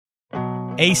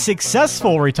A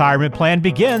successful retirement plan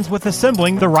begins with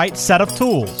assembling the right set of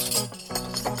tools.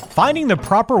 Finding the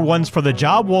proper ones for the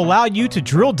job will allow you to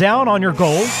drill down on your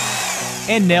goals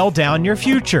and nail down your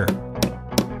future.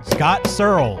 Scott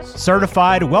Searles,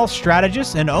 certified wealth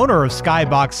strategist and owner of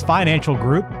Skybox Financial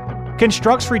Group,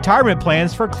 constructs retirement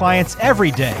plans for clients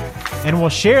every day and will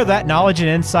share that knowledge and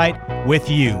insight with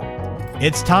you.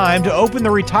 It's time to open the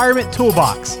retirement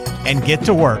toolbox and get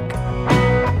to work.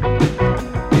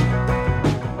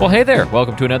 Well, hey there.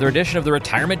 Welcome to another edition of the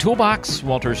Retirement Toolbox.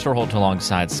 Walter Storholt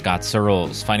alongside Scott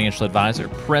Searles, financial advisor,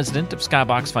 president of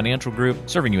Skybox Financial Group,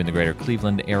 serving you in the greater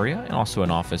Cleveland area and also an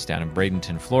office down in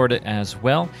Bradenton, Florida as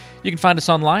well. You can find us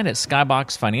online at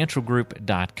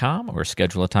skyboxfinancialgroup.com or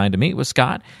schedule a time to meet with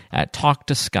Scott at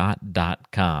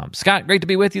talktoscott.com. Scott, great to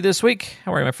be with you this week.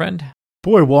 How are you, my friend?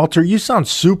 Boy, Walter, you sound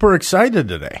super excited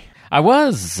today. I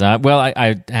was. I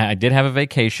did have a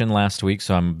vacation last week,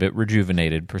 so I'm a bit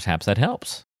rejuvenated. Perhaps that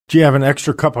helps. Do you have an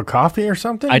extra cup of coffee or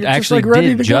something? I actually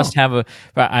did just have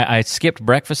I skipped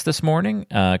breakfast this morning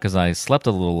because I slept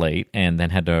a little late and then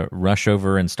had to rush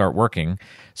over and start working.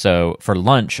 So for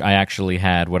lunch, I actually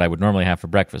had what I would normally have for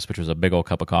breakfast, which was a big old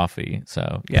cup of coffee.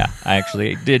 So yeah, I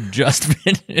actually did just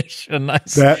finish a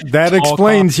nice That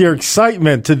explains your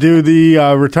excitement to do the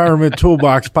Retirement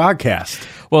Toolbox podcast.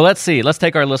 Well, let's see. Let's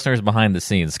take our listeners behind the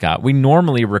scenes, Scott. We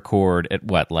normally record at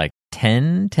what, like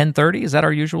 10:30? Is that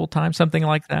our usual time? Something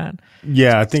like that?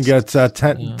 Yeah, I think that's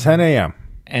 10 a.m.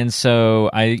 And so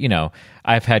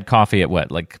I've had coffee at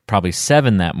what, like probably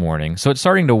 7 that morning. So it's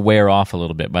starting to wear off a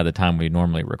little bit by the time we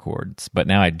normally record. But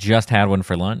now I just had one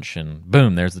for lunch and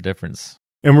boom, there's the difference.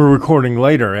 And we're recording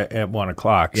later at 1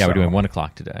 o'clock. Yeah, We're doing 1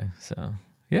 o'clock today. So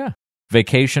yeah.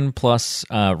 Vacation plus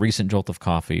recent jolt of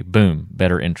coffee. Boom,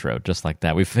 better intro, just like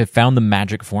that. We've found the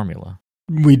magic formula.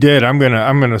 We did. I'm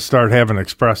gonna start having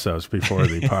espressos before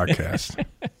the podcast.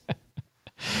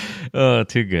 Oh,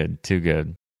 too good, too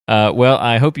good. Well,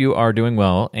 I hope you are doing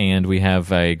well, and we have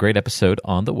a great episode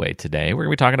on the way today. We're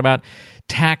going to be talking about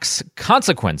tax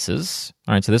consequences.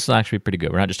 All right, so this is actually pretty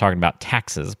good. We're not just talking about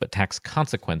taxes, but tax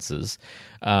consequences.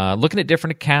 Looking at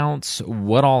different accounts,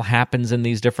 what all happens in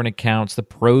these different accounts, the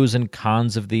pros and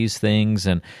cons of these things,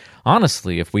 and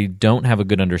honestly, if we don't have a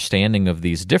good understanding of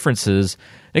these differences,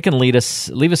 it can leave us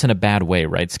in a bad way,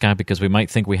 right, Scott? Because we might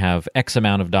think we have X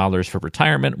amount of dollars for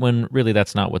retirement when really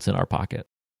that's not what's in our pocket.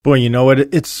 Boy, you know what?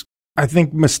 It's I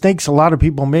think mistakes a lot of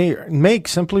people may make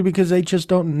simply because they just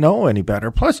don't know any better.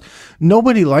 Plus,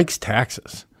 nobody likes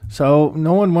taxes, so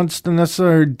no one wants to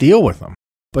necessarily deal with them.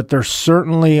 But there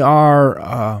certainly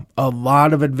are a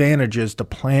lot of advantages to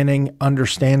planning,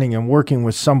 understanding, and working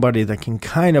with somebody that can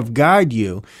kind of guide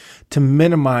you to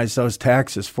minimize those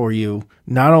taxes for you,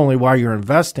 not only while you're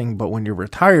investing, but when you're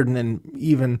retired, and then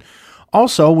even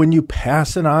also when you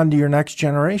pass it on to your next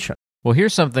generation. Well,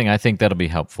 here's something I think that'll be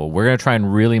helpful. We're going to try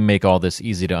and really make all this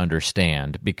easy to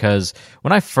understand, because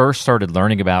when I first started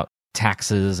learning about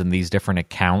taxes and these different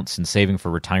accounts and saving for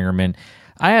retirement,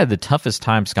 I had the toughest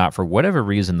time, Scott, for whatever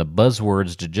reason. The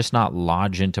buzzwords did just not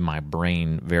lodge into my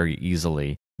brain very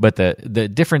easily. But the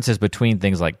differences between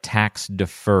things like tax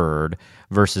deferred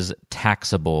versus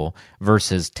taxable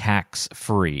versus tax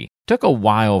free took a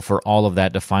while for all of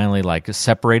that to finally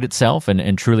separate itself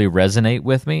and truly resonate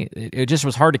with me. It just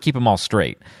was hard to keep them all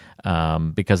straight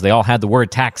because they all had the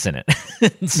word tax in it.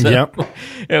 So yep.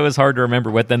 It was hard to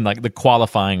remember what then the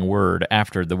qualifying word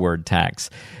after the word tax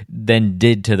then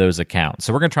did to those accounts.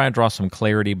 So we're going to try and draw some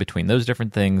clarity between those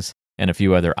different things and a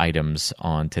few other items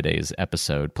on today's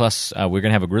episode. Plus, we're going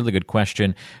to have a really good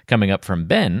question coming up from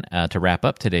Ben to wrap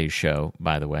up today's show,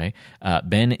 by the way.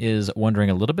 Ben is wondering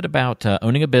a little bit about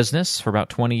owning a business for about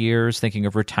 20 years, thinking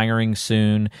of retiring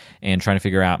soon, and trying to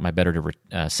figure out, am I better to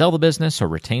sell the business or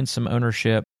retain some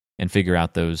ownership, and figure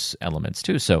out those elements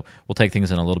too. So we'll take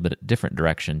things in a little bit different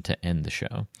direction to end the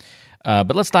show.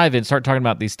 But let's dive in, start talking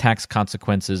about these tax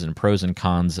consequences and pros and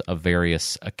cons of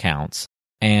various accounts.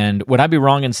 And would I be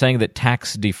wrong in saying that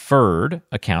tax-deferred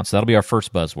accounts, that'll be our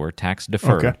first buzzword,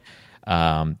 tax-deferred.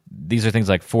 Okay. These are things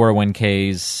like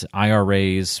 401ks,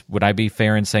 IRAs. Would I be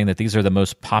fair in saying that these are the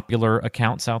most popular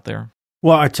accounts out there?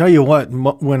 Well, I tell you what,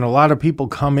 when a lot of people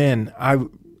come in,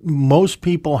 most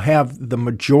people have the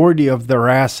majority of their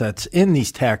assets in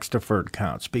these tax-deferred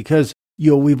accounts because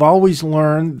we've always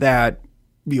learned that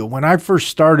when I first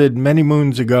started many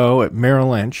moons ago at Merrill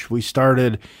Lynch, we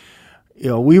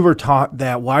were taught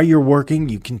that while you're working,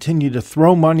 you continue to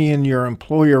throw money in your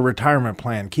employer retirement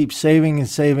plan. Keep saving and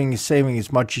saving and saving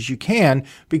as much as you can,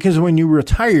 because when you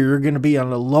retire, you're going to be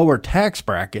on a lower tax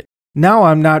bracket. Now,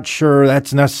 I'm not sure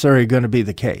that's necessarily going to be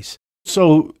the case.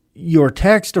 So your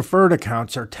tax-deferred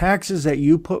accounts are taxes that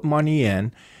you put money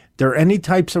in There are any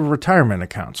types of retirement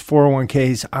accounts,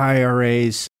 401ks,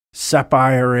 IRAs, SEP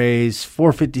IRAs,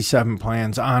 457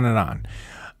 plans, on and on.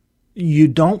 You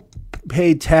don't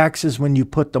pay taxes when you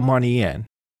put the money in,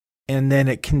 and then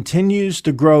it continues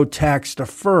to grow tax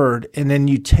deferred, and then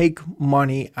you take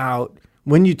money out.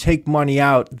 When you take money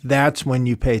out, that's when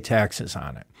you pay taxes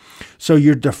on it. So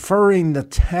you're deferring the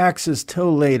taxes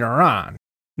till later on.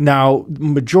 Now,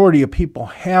 majority of people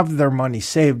have their money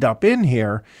saved up in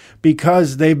here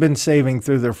because they've been saving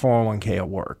through their 401k at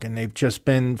work, and they've just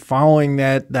been following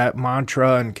that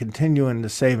mantra and continuing to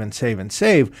save and save and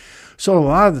save. So a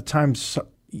lot of the times,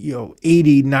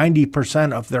 80,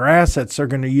 90% of their assets they're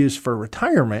going to use for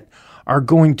retirement are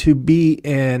going to be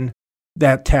in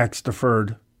that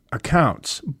tax-deferred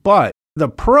accounts. But the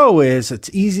pro is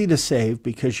it's easy to save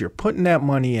because you're putting that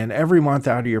money in every month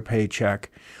out of your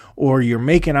paycheck, or you're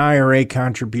making IRA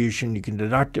contribution. You can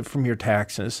deduct it from your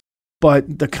taxes.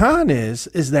 But the con is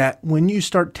that when you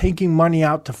start taking money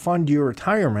out to fund your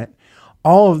retirement,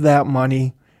 all of that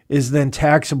money is then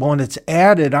taxable, and it's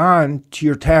added on to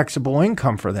your taxable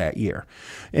income for that year.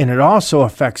 And it also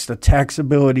affects the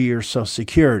taxability of your Social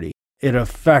Security. It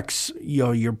affects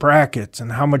your brackets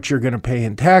and how much you're going to pay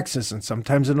in taxes. And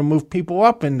sometimes it'll move people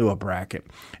up into a bracket,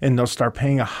 and they'll start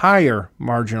paying a higher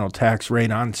marginal tax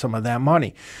rate on some of that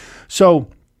money. So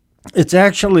it's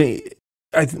actually,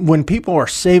 when people are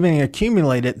saving and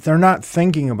accumulate it, they're not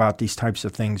thinking about these types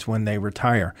of things when they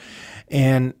retire.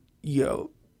 And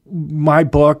my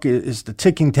book is the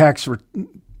Ticking Tax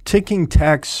Retirement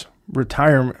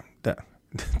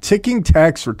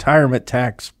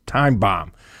Tax Time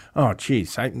Bomb. Oh,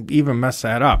 geez, I even messed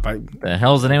that up. The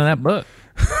hell's the name of that book?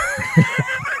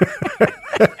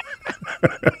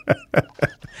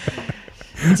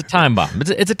 It's a time bomb.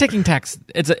 It's a ticking tax.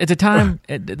 It's a time.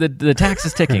 The tax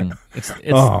is ticking. It's a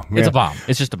bomb.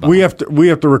 It's just a bomb. We have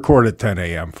to record at 10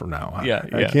 a.m. from now on. Yeah.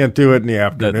 I can't do it in the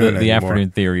afternoon. The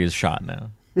afternoon theory is shot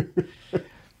now.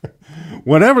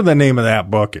 Whatever the name of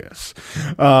that book is.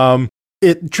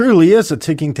 It truly is a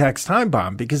ticking tax time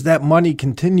bomb because that money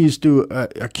continues to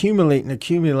accumulate and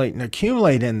accumulate and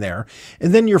accumulate in there.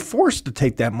 And then you're forced to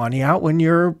take that money out when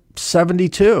you're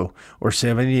 72 or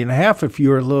 70 and a half if you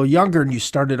were a little younger and you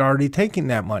started already taking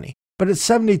that money. But at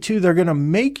 72, they're going to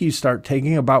make you start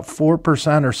taking about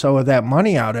 4% or so of that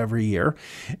money out every year,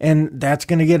 and that's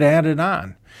going to get added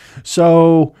on.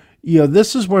 So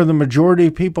this is where the majority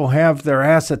of people have their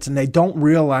assets, and they don't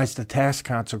realize the tax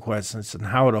consequences and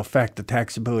how it'll affect the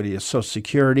taxability of Social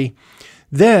Security.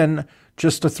 Then,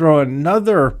 just to throw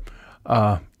another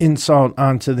insult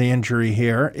onto the injury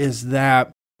here, is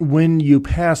that when you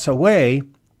pass away,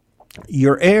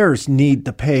 your heirs need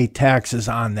to pay taxes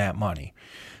on that money.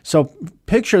 So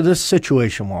picture this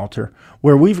situation, Walter,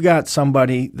 where we've got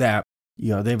somebody that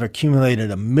they've accumulated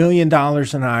 $1 million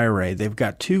in IRA. They've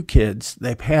got 2 kids.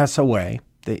 They pass away.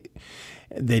 They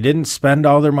didn't spend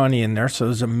all their money in there, so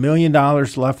there's $1 million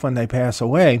left when they pass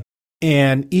away.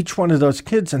 And each one of those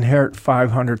kids inherit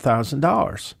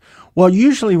 $500,000. Well,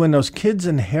 usually when those kids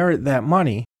inherit that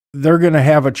money, they're going to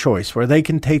have a choice where they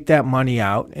can take that money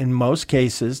out. In most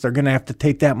cases, they're going to have to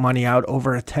take that money out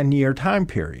over a 10-year time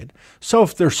period. So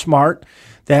if they're smart,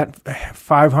 that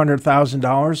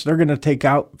 $500,000, they're going to take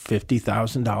out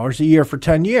 $50,000 a year for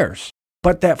 10 years.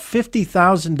 But that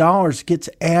 $50,000 gets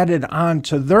added on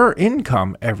to their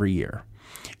income every year.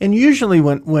 And usually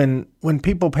when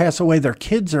people pass away, their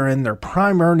kids are in their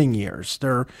prime earning years.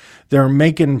 They're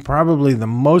making probably the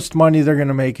most money they're going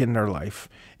to make in their life.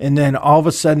 And then all of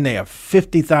a sudden they have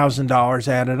 $50,000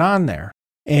 added on there.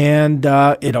 And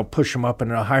it'll push them up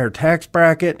into a higher tax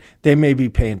bracket. They may be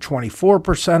paying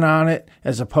 24% on it,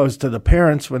 as opposed to the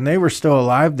parents, when they were still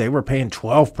alive, they were paying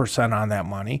 12% on that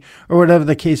money, or whatever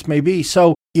the case may be.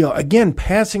 So, again,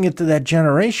 passing it to that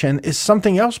generation is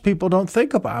something else people don't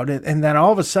think about. And then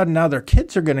all of a sudden now their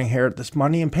kids are going to inherit this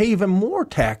money and pay even more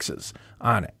taxes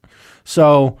on it.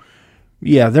 So,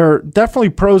 yeah, there are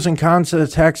definitely pros and cons to the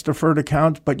tax-deferred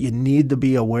accounts, but you need to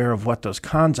be aware of what those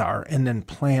cons are and then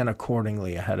plan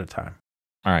accordingly ahead of time.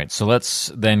 All right, so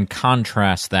let's then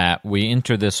contrast that. We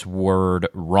enter this word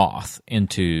Roth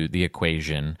into the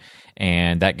equation,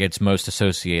 and that gets most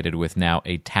associated with now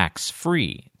a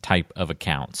tax-free type of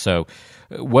account. So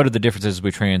what are the differences as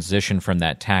we transition from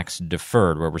that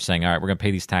tax-deferred, where we're saying, all right, we're going to pay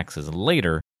these taxes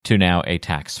later, to now a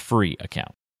tax-free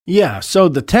account? Yeah, so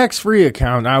the tax-free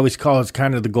account I always call it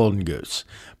kind of the golden goose,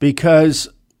 because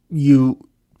you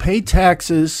pay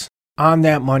taxes on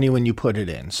that money when you put it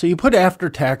in. So you put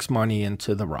after-tax money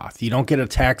into the Roth. You don't get a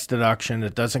tax deduction.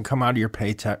 It doesn't come out of your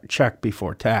check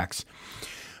before tax.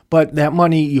 But that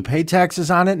money, you pay taxes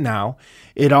on it now.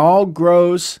 It all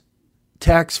grows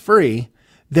tax-free.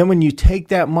 then when you take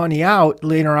that money out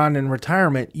later on in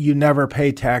retirement, you never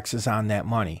pay taxes on that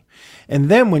money. And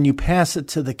then when you pass it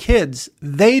to the kids,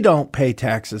 they don't pay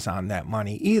taxes on that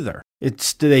money either.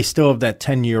 They still have that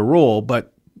 10-year rule,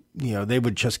 but they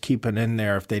would just keep it in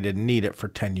there if they didn't need it for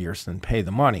 10 years, then pay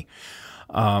the money.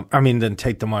 Then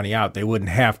take the money out. They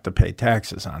wouldn't have to pay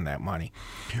taxes on that money.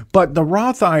 But the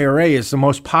Roth IRA is the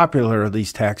most popular of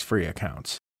these tax-free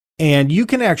accounts. And you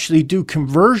can actually do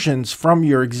conversions from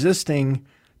your existing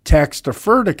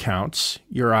tax-deferred accounts,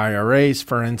 your IRAs,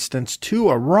 for instance, to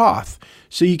a Roth.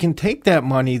 So you can take that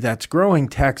money that's growing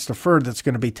tax-deferred that's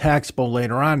going to be taxable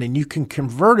later on, and you can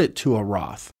convert it to a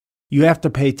Roth. You have to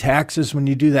pay taxes when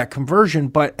you do that conversion,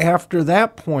 but after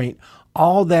that point,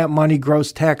 all that money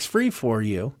grows tax-free for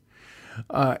you,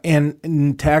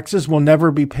 and taxes will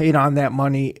never be paid on that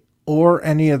money or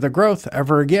any of the growth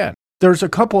ever again. There's a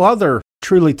couple other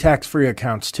truly tax-free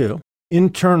accounts too.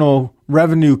 Internal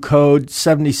Revenue Code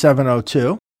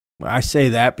 7702. I say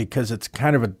that because it's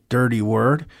kind of a dirty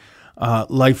word.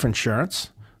 Life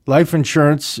insurance. Life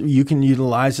insurance you can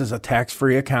utilize as a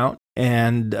tax-free account.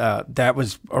 And that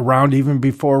was around even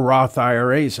before Roth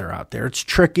IRAs are out there. It's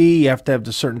tricky. You have to have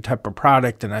the certain type of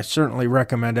product. And I certainly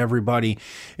recommend everybody,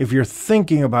 if you're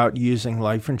thinking about using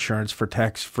life insurance for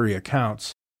tax-free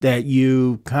accounts, that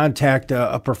you contact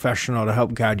a professional to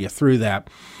help guide you through that.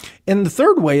 And the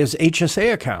third way is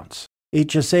HSA accounts.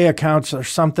 HSA accounts are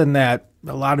something that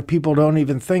a lot of people don't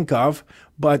even think of,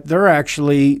 but they're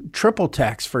actually triple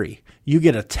tax-free. You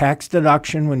get a tax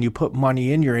deduction when you put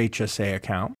money in your HSA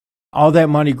account. All that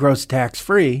money grows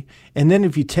tax-free. And then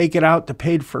if you take it out to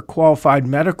pay for qualified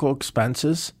medical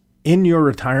expenses in your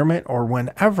retirement or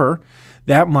whenever,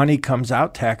 that money comes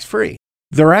out tax-free.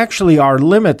 There actually are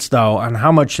limits, though, on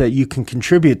how much that you can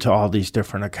contribute to all these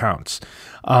different accounts,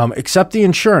 except the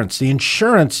insurance. The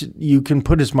insurance, you can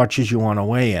put as much as you want to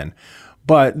weigh in.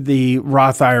 But the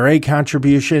Roth IRA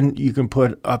contribution, you can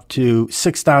put up to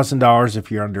 $6,000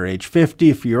 if you're under age 50.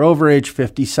 If you're over age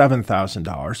 50,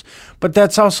 $7,000. But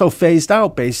that's also phased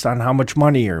out based on how much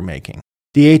money you're making.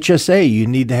 The HSA, you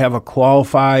need to have a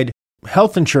qualified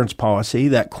health insurance policy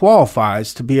that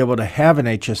qualifies to be able to have an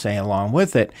HSA along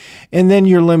with it. And then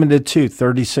you're limited to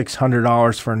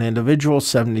 $3,600 for an individual,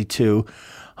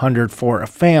 $7,200 for a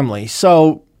family.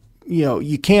 So,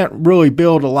 you can't really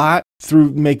build a lot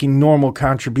through making normal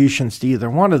contributions to either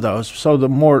one of those. So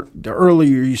the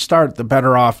earlier you start, the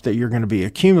better off that you're going to be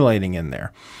accumulating in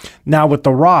there. Now with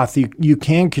the Roth, you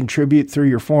can contribute through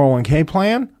your 401k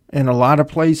plan. In a lot of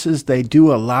places, they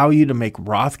do allow you to make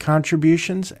Roth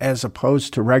contributions as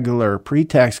opposed to regular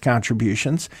pre-tax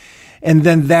contributions. And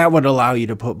then that would allow you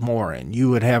to put more in. You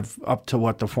would have up to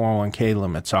what the 401k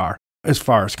limits are as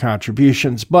far as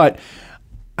contributions. But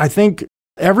I think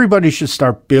everybody should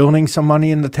start building some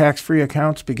money in the tax-free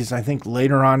accounts, because I think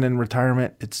later on in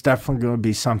retirement, it's definitely going to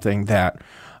be something that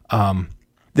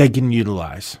they can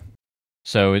utilize.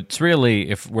 So it's really,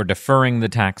 if we're deferring the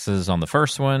taxes on the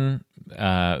first one,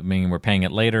 meaning we're paying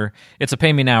it later, it's a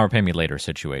pay me now or pay me later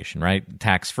situation, right?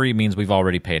 Tax-free means we've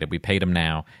already paid it. We paid them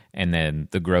now, and then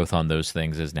the growth on those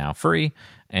things is now free,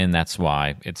 and that's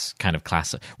why it's kind of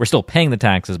we're still paying the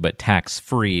taxes, but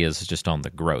tax-free is just on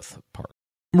the growth part.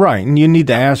 Right, and you need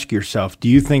to ask yourself, do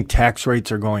you think tax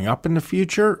rates are going up in the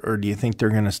future, or do you think they're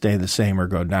going to stay the same or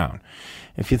go down?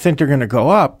 If you think they're going to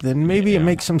go up, then maybe it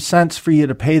makes some sense for you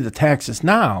to pay the taxes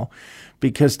now,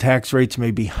 because tax rates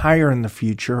may be higher in the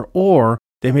future, or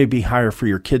they may be higher for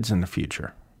your kids in the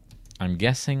future. I'm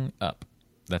guessing up.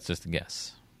 That's just a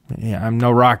guess. Yeah, I'm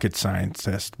no rocket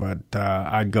scientist, but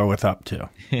I'd go with up too.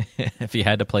 If you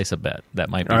had to place a bet, that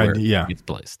might be where it's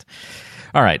placed.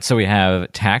 All right, so we have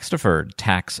tax-deferred,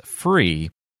 tax-free,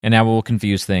 and now we'll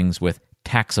confuse things with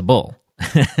taxable.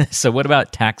 So what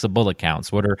about taxable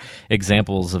accounts? What are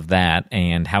examples of that,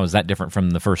 and how is that different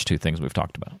from the first two things we've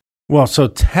talked about? Well, so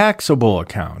taxable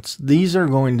accounts, these are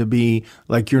going to be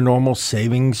like your normal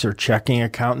savings or checking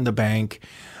account in the bank,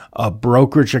 a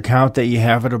brokerage account that you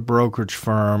have at a brokerage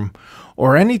firm,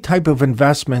 or any type of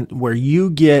investment where you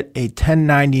get a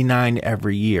 1099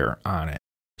 every year on it.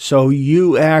 So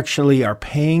you actually are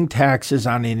paying taxes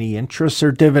on any interest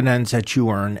or dividends that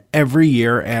you earn every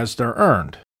year as they're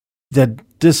earned. The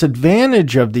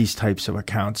disadvantage of these types of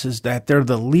accounts is that they're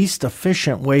the least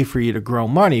efficient way for you to grow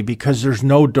money, because there's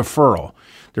no deferral.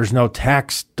 There's no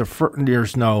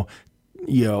there's no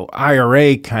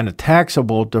IRA kind of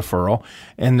taxable deferral,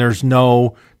 and there's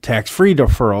no tax-free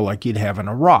deferral like you'd have in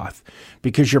a Roth.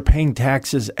 Because you're paying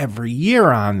taxes every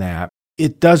year on that,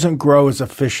 it doesn't grow as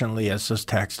efficiently as those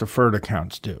tax-deferred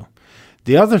accounts do.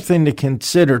 The other thing to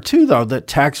consider too, though, that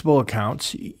taxable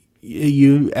accounts,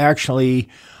 you actually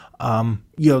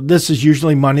This is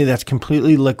usually money that's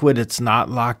completely liquid. It's not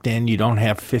locked in. You don't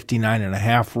have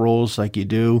 59.5 rules like you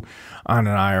do on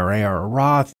an IRA or a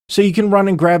Roth. So you can run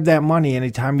and grab that money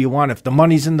anytime you want. If the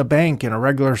money's in the bank in a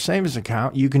regular savings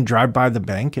account, you can drive by the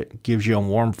bank. It gives you a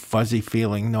warm, fuzzy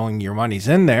feeling knowing your money's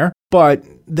in there, but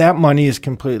that money is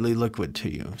completely liquid to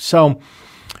you. So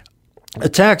a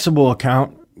taxable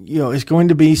account, is going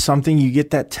to be something you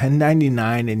get that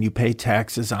 1099 and you pay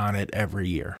taxes on it every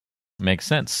year. Makes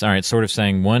sense. All right, sort of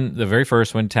saying the very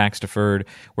first one, tax deferred,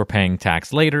 we're paying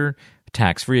tax later.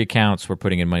 Tax-free accounts, we're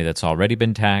putting in money that's already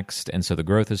been taxed, and so the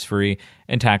growth is free.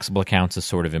 And taxable accounts is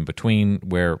sort of in between,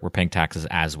 where we're paying taxes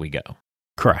as we go.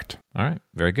 Correct. All right,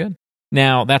 very good.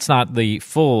 Now, that's not the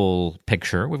full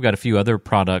picture. We've got a few other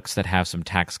products that have some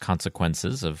tax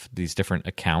consequences of these different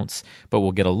accounts, but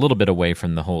we'll get a little bit away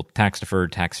from the whole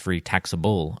tax-deferred, tax-free,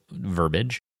 taxable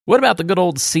verbiage. What about the good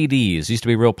old CDs? Used to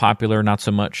be real popular, not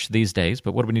so much these days,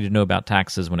 but what do we need to know about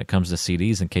taxes when it comes to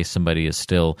CDs in case somebody is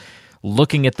still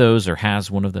looking at those or has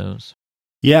one of those?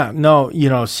 Yeah, no,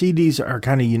 CDs are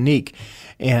kind of unique.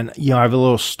 And, I have a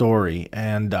little story.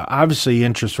 And obviously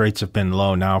interest rates have been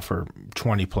low now for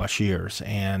 20 plus years.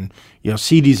 And,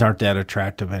 CDs aren't that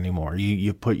attractive anymore.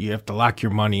 You have to lock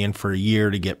your money in for a year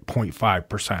to get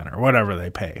 0.5% or whatever they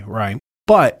pay, right?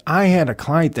 But I had a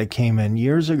client that came in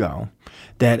years ago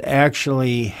that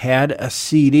actually had a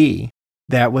CD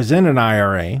that was in an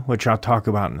IRA, which I'll talk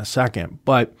about in a second,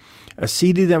 but a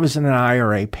CD that was in an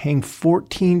IRA paying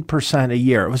 14% a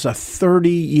year. It was a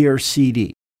 30-year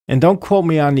CD. And don't quote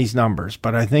me on these numbers,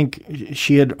 but I think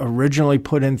she had originally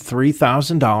put in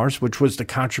 $3,000, which was the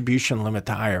contribution limit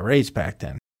to IRAs back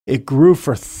then. It grew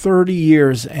for 30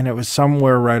 years, and it was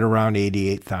somewhere right around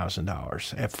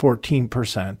 $88,000 at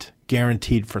 14%,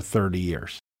 guaranteed for 30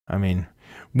 years. I mean,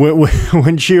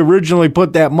 when she originally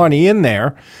put that money in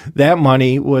there, that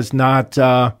money was not,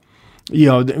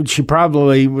 she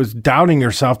probably was doubting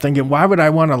herself, thinking, why would I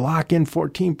want to lock in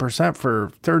 14%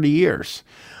 for 30 years?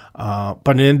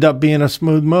 But it ended up being a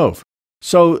smooth move.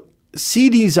 So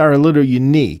CDs are a little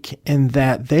unique in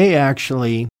that they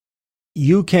actually,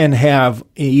 you can have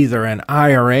either an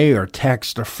IRA or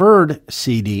tax-deferred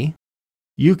CD.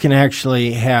 You can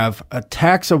actually have a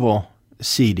taxable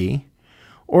CD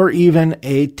or even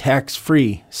a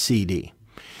tax-free CD.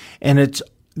 And it's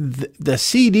the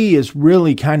CD is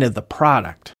really kind of the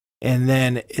product. And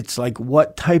then it's like,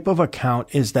 what type of account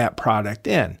is that product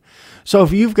in? So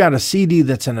if you've got a CD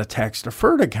that's in a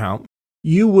tax-deferred account,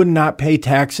 you would not pay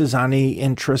taxes on any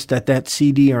interest that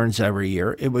CD earns every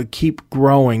year. It would keep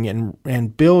growing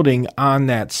and building on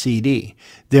that CD.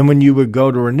 Then when you would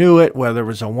go to renew it, whether it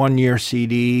was a 1-year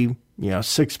CD,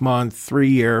 6-month,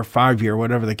 3-year, 5-year,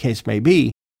 whatever the case may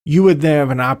be, you would then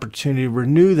have an opportunity to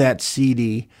renew that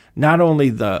CD, not only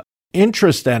the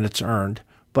interest that it's earned,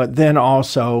 but then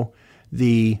also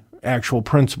the actual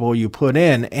principal you put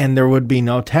in, and there would be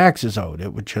no taxes owed.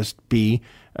 It would just be,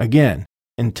 again,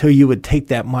 until you would take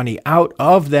that money out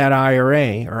of that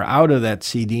IRA or out of that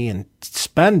CD and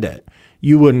spend it,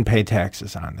 you wouldn't pay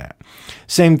taxes on that.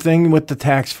 Same thing with the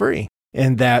tax-free.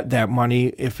 And that money,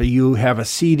 if you have a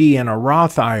CD and a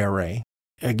Roth IRA,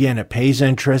 again, it pays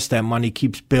interest. That money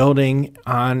keeps building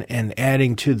on and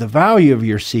adding to the value of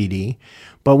your CD.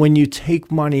 But when you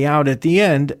take money out at the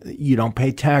end, you don't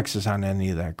pay taxes on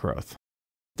any of that growth.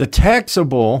 The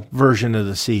taxable version of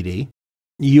the CD,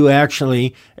 you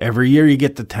actually, every year you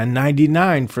get the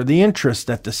 1099 for the interest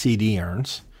that the CD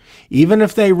earns. Even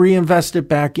if they reinvest it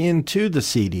back into the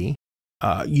CD,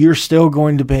 you're still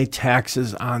going to pay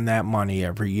taxes on that money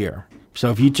every year. So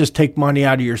if you just take money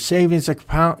out of your savings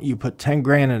account, you put 10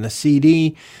 grand in a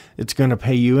CD, it's going to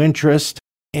pay you interest,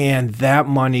 and that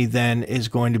money then is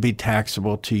going to be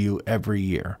taxable to you every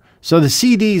year. So the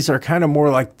CDs are kind of more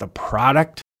like the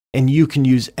product, and you can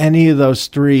use any of those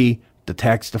three, the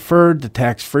tax-deferred, the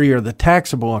tax-free, or the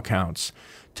taxable accounts,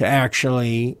 to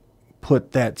actually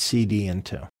put that CD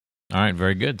into. All right,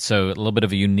 very good. So a little bit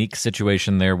of a unique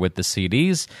situation there with the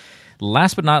CDs.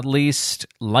 Last but not least,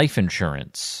 life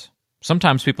insurance.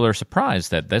 Sometimes people are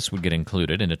surprised that this would get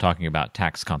included into talking about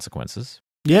tax consequences.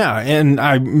 Yeah, and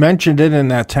I mentioned it in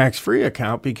that tax-free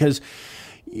account because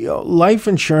life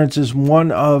insurance is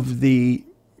one of the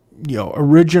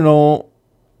original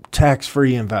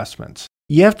tax-free investments.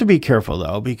 You have to be careful,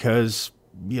 though, because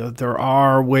there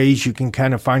are ways you can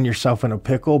kind of find yourself in a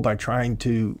pickle by trying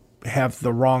to have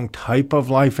the wrong type of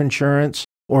life insurance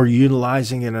or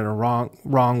utilizing it in a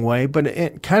wrong way. But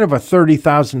it kind of a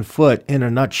 30,000 foot in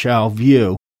a nutshell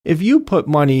view. If you put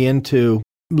money into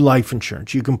life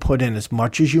insurance, you can put in as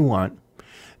much as you want.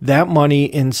 That money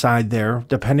inside there,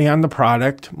 depending on the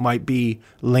product, might be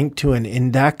linked to an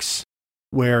index.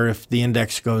 where if the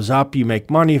index goes up, you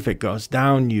make money. If it goes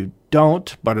down, you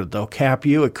don't, but they'll cap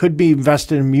you. It could be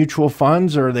invested in mutual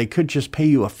funds, or they could just pay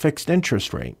you a fixed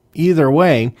interest rate. Either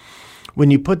way,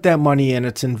 when you put that money in,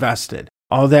 it's invested.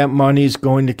 All that money is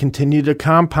going to continue to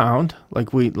compound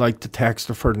like the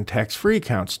tax-deferred and tax-free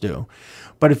accounts do.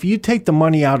 But if you take the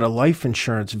money out of life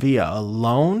insurance via a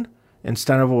loan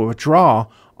instead of a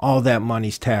withdrawal, all that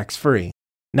money's tax-free.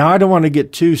 Now, I don't want to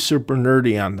get too super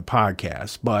nerdy on the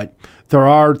podcast, but there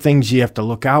are things you have to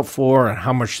look out for, and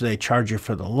how much they charge you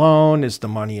for the loan. How's the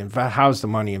money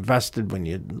invested when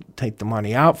you take the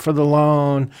money out for the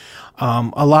loan?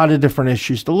 A lot of different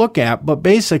issues to look at, but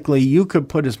basically you could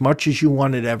put as much as you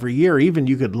wanted every year. Even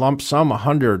you could lump sum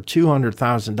 $100,000 or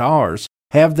 $200,000,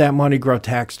 have that money grow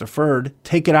tax deferred,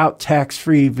 take it out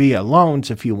tax-free via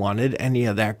loans if you wanted any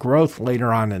of that growth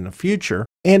later on in the future.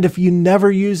 And if you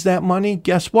never use that money,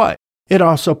 guess what? It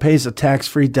also pays a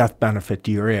tax-free death benefit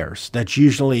to your heirs. That's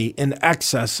usually in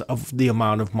excess of the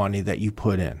amount of money that you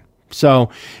put in. So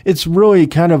it's really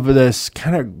kind of this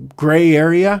kind of gray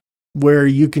area where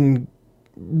you can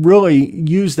really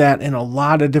use that in a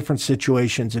lot of different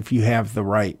situations if you have the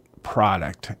right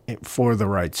product for the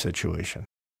right situation.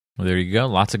 Well, there you go.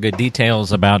 Lots of good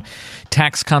details about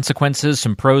tax consequences,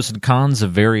 some pros and cons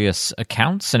of various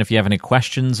accounts. And if you have any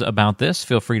questions about this,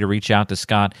 feel free to reach out to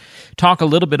Scott. Talk a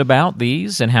little bit about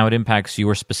these and how it impacts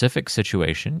your specific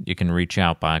situation. You can reach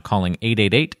out by calling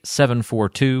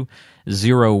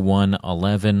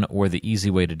 888-742-0111, or the easy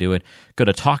way to do it, go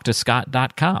to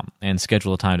talktoscott.com and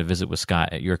schedule a time to visit with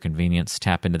Scott at your convenience.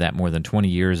 Tap into that more than 20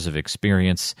 years of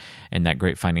experience and that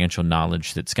great financial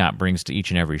knowledge that Scott brings to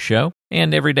each and every show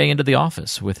and every day into the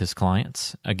office with his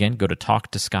clients. Again, go to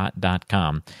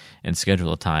talktoscott.com and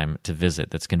schedule a time to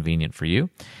visit that's convenient for you.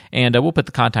 And we'll put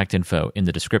the contact info in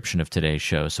the description of today's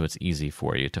show so it's easy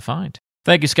for you to find.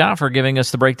 Thank you, Scott, for giving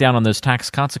us the breakdown on those tax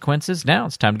consequences. Now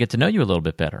it's time to get to know you a little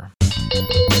bit better.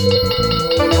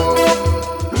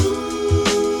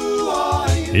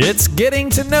 It's getting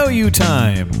to know you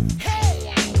time.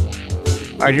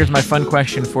 All right, here's my fun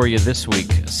question for you this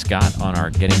week, Scott, on our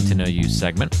Getting to Know You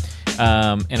segment.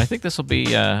 And I think this will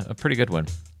be a pretty good one.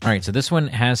 All right, so this one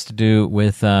has to do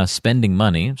with spending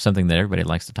money, something that everybody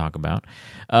likes to talk about.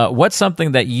 What's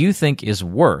something that you think is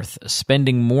worth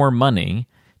spending more money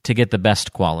to get the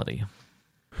best quality?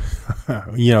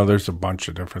 There's a bunch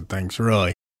of different things,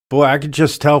 really. Boy, I could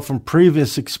just tell from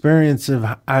previous experiences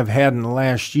I've had in the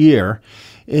last year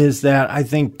is that I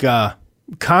think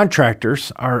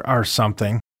contractors are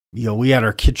something. We had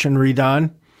our kitchen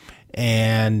redone,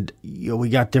 and we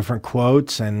got different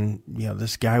quotes, and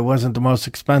this guy wasn't the most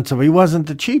expensive. He wasn't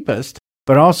the cheapest,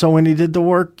 but also when he did the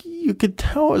work, you could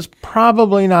tell it was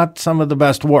probably not some of the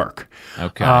best work.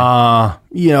 Okay.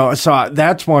 So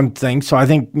that's one thing. So I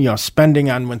think, spending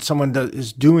on when someone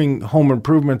is doing home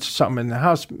improvements or something in the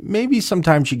house, maybe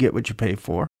sometimes you get what you pay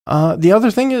for. The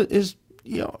other thing is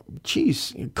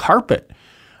carpet.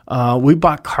 We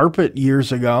bought carpet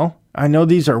years ago. I know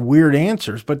these are weird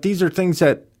answers, but these are things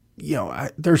that,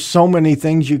 there's so many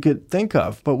things you could think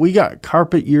of. But we got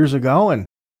carpet years ago, and,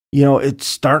 it's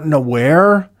starting to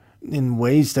wear in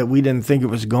ways that we didn't think it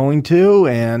was going to.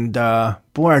 And I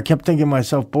kept thinking to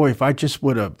myself, if I just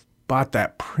would have bought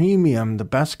that premium, the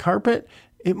best carpet,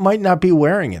 it might not be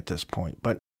wearing at this point.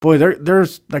 But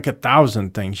there's like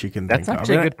 1,000 things you can think of. That's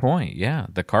actually a good point. Yeah,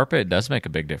 the carpet does make a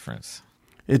big difference.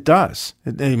 It does.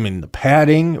 The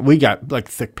padding, we got like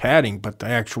thick padding, but the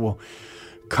actual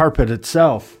carpet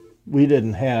itself, we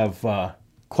didn't have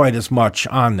quite as much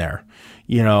on there.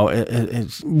 We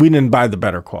didn't buy the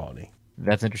better quality.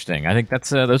 That's interesting. I think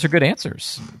those are good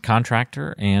answers.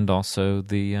 Contractor and also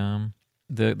the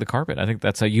carpet. I think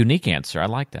that's a unique answer. I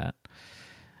like that.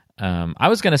 I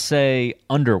was going to say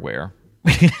underwear.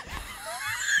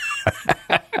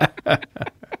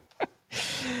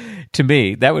 To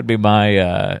me, that would be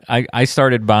my. I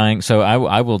started buying. So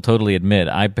I will totally admit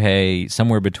I pay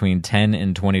somewhere between $10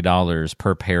 and $20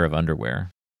 per pair of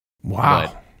underwear. Wow.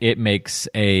 But it makes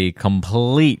a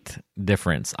complete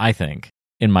difference, I think,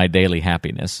 in my daily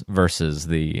happiness versus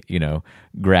the,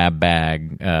 grab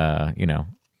bag,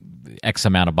 X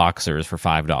amount of boxers for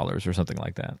 $5 or something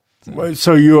like that.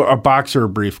 So you're a boxer or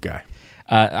brief guy?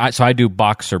 So I do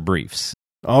boxer briefs.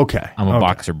 Okay. I'm a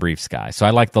boxer briefs guy. So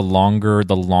I like the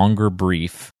longer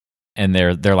brief, and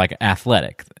they're like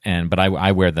athletic, but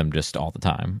I wear them just all the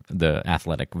time, the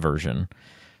athletic version.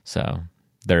 So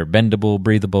they're bendable,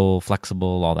 breathable,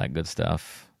 flexible, all that good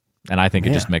stuff. And I think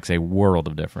it just makes a world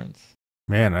of difference.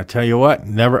 Man, I tell you what,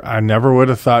 I never would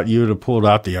have thought you would have pulled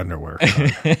out the underwear.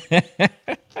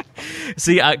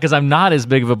 See, because I'm not as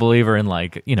big of a believer in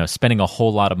spending a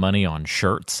whole lot of money on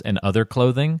shirts and other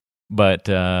clothing, but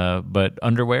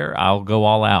underwear, I'll go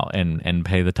all out and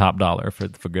pay the top dollar for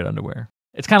good underwear.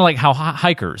 It's kind of like how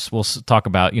hikers will talk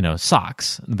about,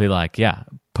 socks. And be like, yeah,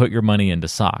 put your money into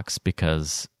socks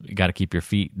because you got to keep your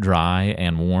feet dry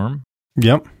and warm.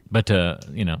 Yep. But to,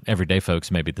 everyday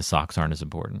folks, maybe the socks aren't as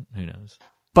important. Who knows?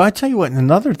 But I tell you what,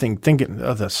 another thing, thinking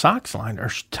of the socks line are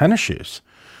tennis shoes.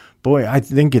 Boy, I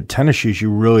think at tennis shoes,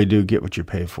 you really do get what you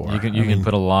pay for. You can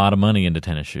put a lot of money into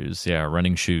tennis shoes. Yeah,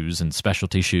 running shoes and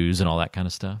specialty shoes and all that kind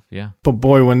of stuff. Yeah. But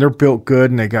boy, when they're built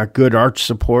good and they got good arch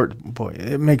support, boy,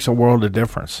 it makes a world of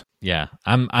difference. Yeah.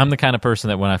 I'm the kind of person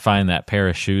that when I find that pair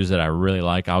of shoes that I really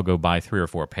like, I'll go buy 3 or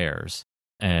 4 pairs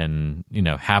and,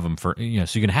 have them for, so you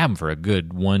can have them for a good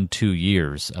 1-2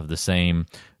 years of the same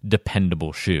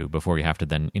dependable shoe before you have to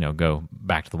then, go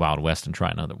back to the Wild West and try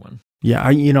another one. Yeah,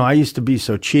 I used to be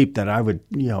so cheap that I would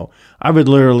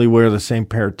literally wear the same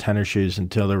pair of tennis shoes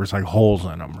until there was like holes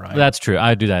in them, right? That's true.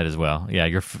 I do that as well. Yeah,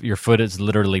 your foot is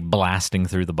literally blasting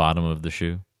through the bottom of the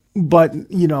shoe. But,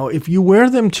 if you wear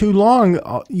them too long,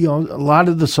 a lot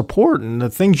of the support and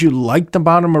the things you liked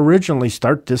about them originally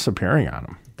start disappearing on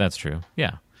them. That's true.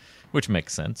 Yeah. Which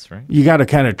makes sense, right? You got to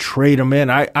kind of trade them in.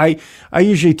 I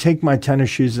usually take my tennis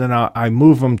shoes and I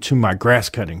move them to my grass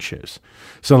cutting shoes.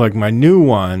 So like my new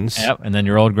ones. Yep, and then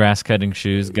your old grass cutting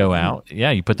shoes go out.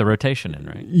 Yeah, you put the rotation in,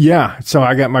 right? Yeah, so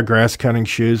I got my grass cutting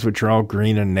shoes, which are all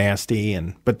green and nasty,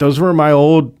 but those were my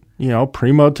old,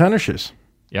 Primo tennis shoes.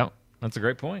 Yep, that's a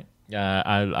great point.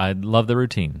 I love the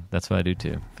routine. That's what I do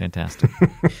too. Fantastic.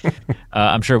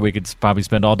 I'm sure we could probably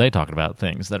spend all day talking about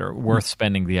things that are worth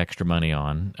spending the extra money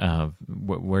on,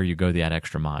 where you go that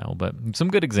extra mile. But some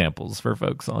good examples for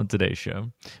folks on today's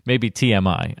show. Maybe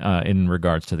TMI in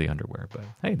regards to the underwear. But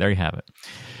hey, there you have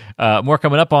it. More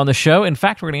coming up on the show. In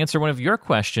fact, we're going to answer one of your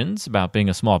questions about being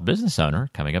a small business owner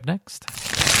coming up next.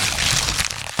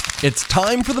 It's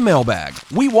time for the mailbag.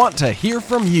 We want to hear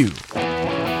from you.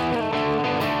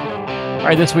 All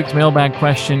right, this week's mailbag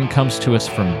question comes to us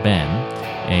from Ben,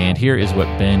 and here is what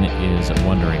Ben is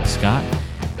wondering, Scott.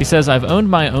 He says, I've owned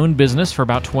my own business for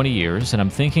about 20 years, and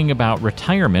I'm thinking about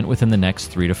retirement within the next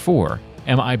 3 to 4.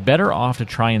 Am I better off to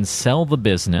try and sell the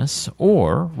business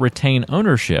or retain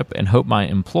ownership and hope my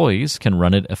employees can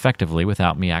run it effectively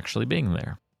without me actually being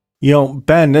there?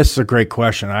 Ben, this is a great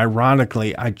question.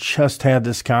 Ironically, I just had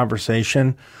this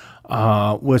conversation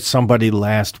with somebody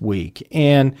last week,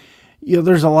 and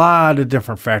there's a lot of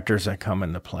different factors that come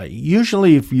into play.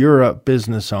 Usually, if you're a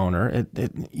business owner,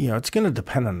 it's going to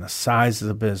depend on the size of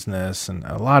the business and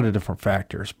a lot of different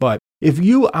factors. But if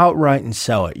you outright and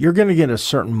sell it, you're going to get a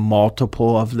certain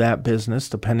multiple of that business,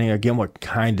 depending, again, what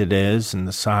kind it is and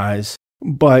the size.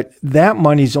 But that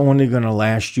money's only going to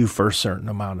last you for a certain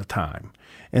amount of time.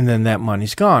 And then that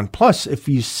money's gone. Plus, if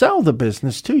you sell the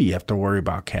business too, you have to worry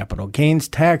about capital gains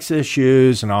tax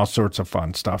issues and all sorts of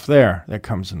fun stuff there that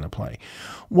comes into play.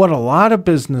 What a lot of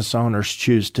business owners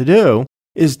choose to do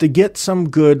is to get some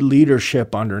good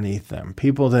leadership underneath them,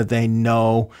 people that they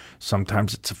know.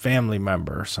 Sometimes it's a family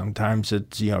member, sometimes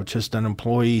it's just an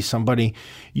employee, somebody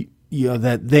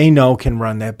that they know can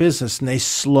run that business, and they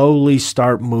slowly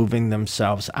start moving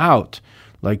themselves out.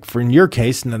 Like in your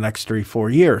case, in the next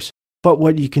 3-4 years. But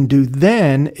what you can do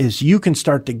then is you can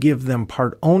start to give them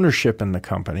part ownership in the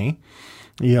company.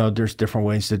 There's different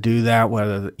ways to do that,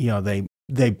 whether,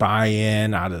 they buy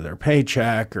in out of their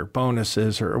paycheck or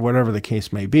bonuses or whatever the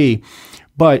case may be.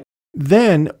 But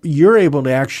then you're able to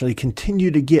actually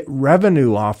continue to get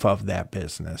revenue off of that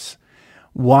business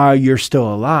while you're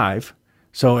still alive.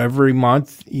 So every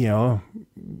month, you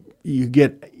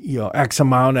get, X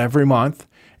amount every month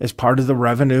as part of the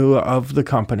revenue of the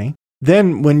company.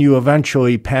 Then when you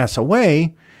eventually pass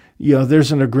away,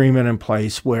 there's an agreement in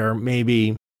place where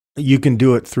maybe you can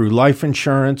do it through life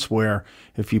insurance, where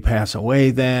if you pass away,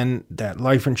 then that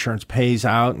life insurance pays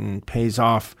out and pays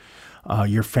off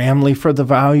your family for the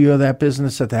value of that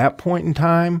business at that point in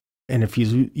time. And if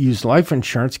you use life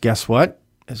insurance, guess what?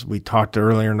 As we talked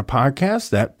earlier in the podcast,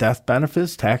 that death benefit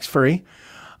is tax-free.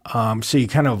 So you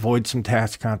kind of avoid some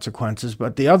tax consequences.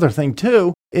 But the other thing,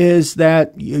 too, is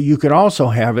that you could also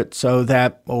have it so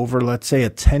that over, let's say, a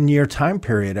 10-year time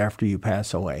period after you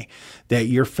pass away, that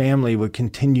your family would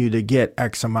continue to get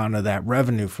X amount of that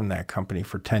revenue from that company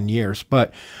for 10 years.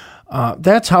 But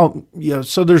that's how,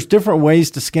 so there's different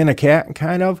ways to skin a cat,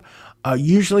 kind of.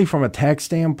 Usually from a tax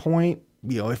standpoint,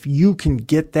 if you can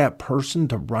get that person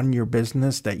to run your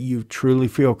business that you truly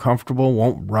feel comfortable,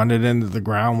 won't run it into the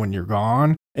ground when you're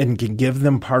gone, and can give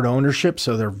them part ownership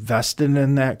so they're vested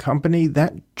in that company,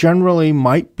 that generally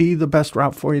might be the best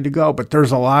route for you to go. But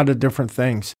there's a lot of different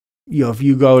things. If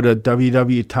you go to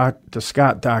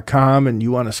www.talktoscott.com and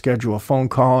you want to schedule a phone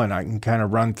call and I can kind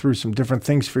of run through some different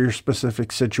things for your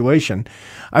specific situation,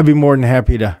 I'd be more than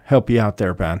happy to help you out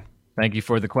there, Ben. Thank you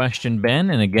for the question, Ben.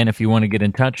 And again, if you want to get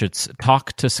in touch, it's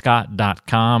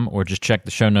talktoscott.com, or just check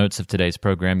the show notes of today's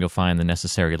program. You'll find the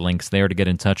necessary links there to get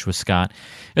in touch with Scott,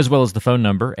 as well as the phone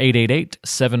number,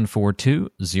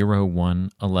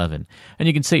 888-742-0111. And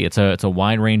you can see it's a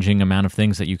wide-ranging amount of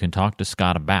things that you can talk to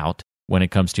Scott about when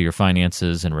it comes to your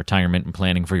finances and retirement and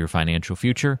planning for your financial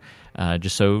future.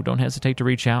 Just so don't hesitate to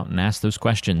reach out and ask those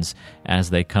questions as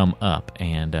they come up,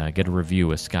 and get a review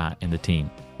with Scott and the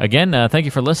team. Again, thank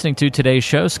you for listening to today's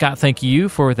show. Scott, thank you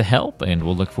for the help, and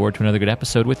we'll look forward to another good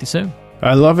episode with you soon.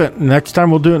 I love it. Next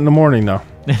time we'll do it in the morning, though.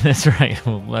 That's right.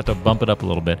 We'll have to bump it up a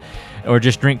little bit. Or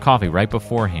just drink coffee right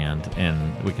beforehand,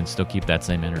 and we can still keep that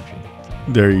same energy.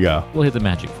 There you go. We'll hit the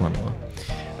magic formula.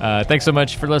 Thanks so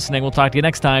much for listening. We'll talk to you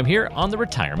next time here on the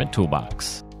Retirement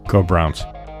Toolbox. Go Browns.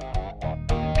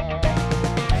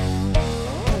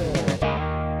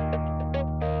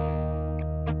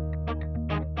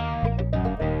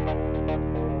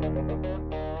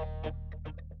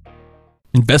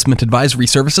 Investment advisory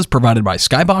services provided by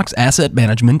Skybox Asset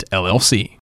Management, LLC.